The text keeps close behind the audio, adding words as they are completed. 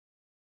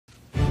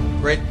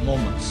Great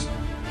moments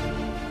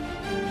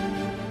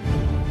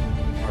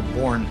are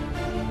born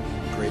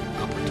of great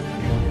opportunity.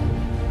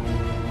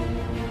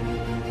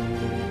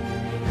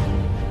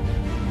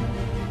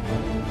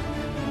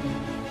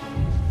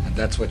 And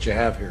that's what you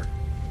have here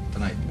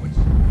tonight, boys.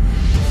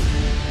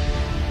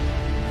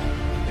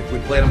 If we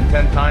played them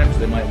 10 times,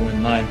 they might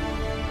win 9.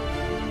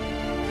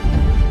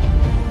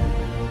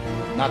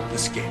 Not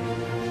this game.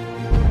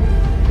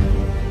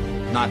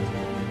 Not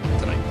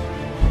tonight.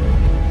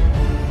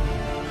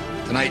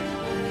 Tonight,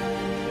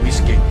 we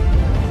skate.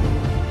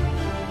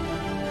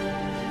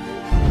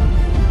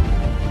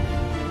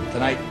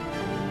 Tonight,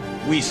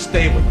 we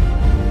stay with them.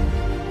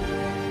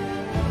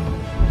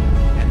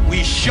 And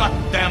we shut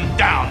them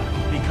down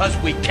because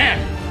we can.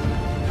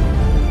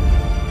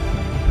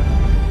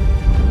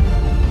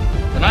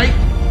 Tonight,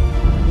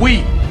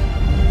 we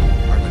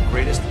are the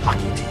greatest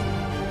hockey team.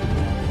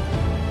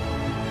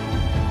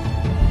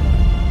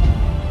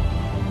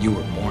 You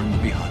were born to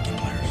be hockey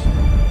players.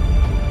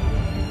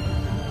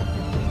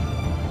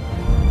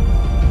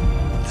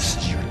 This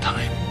is your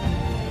time.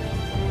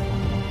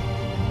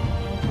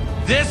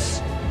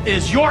 This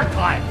is your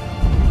time.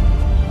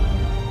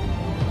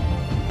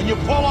 When you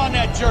pull on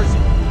that jersey,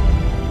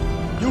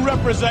 you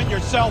represent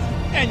yourself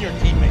and your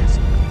teammates.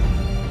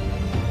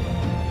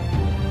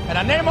 And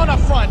a name on the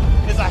front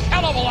is a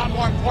hell of a lot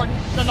more important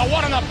than the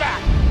one on the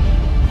back.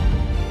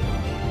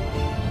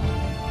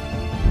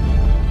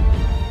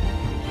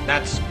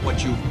 That's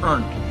what you've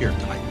earned here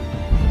tonight.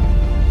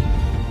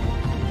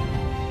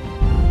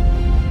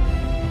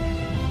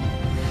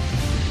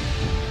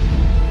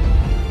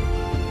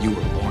 You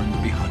were born to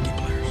be hockey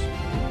players.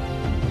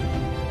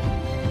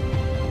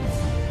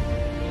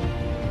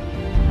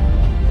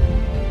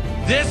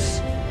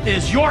 This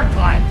is your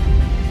time.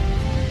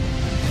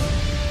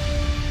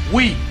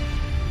 We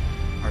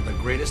are the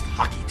greatest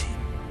hockey team.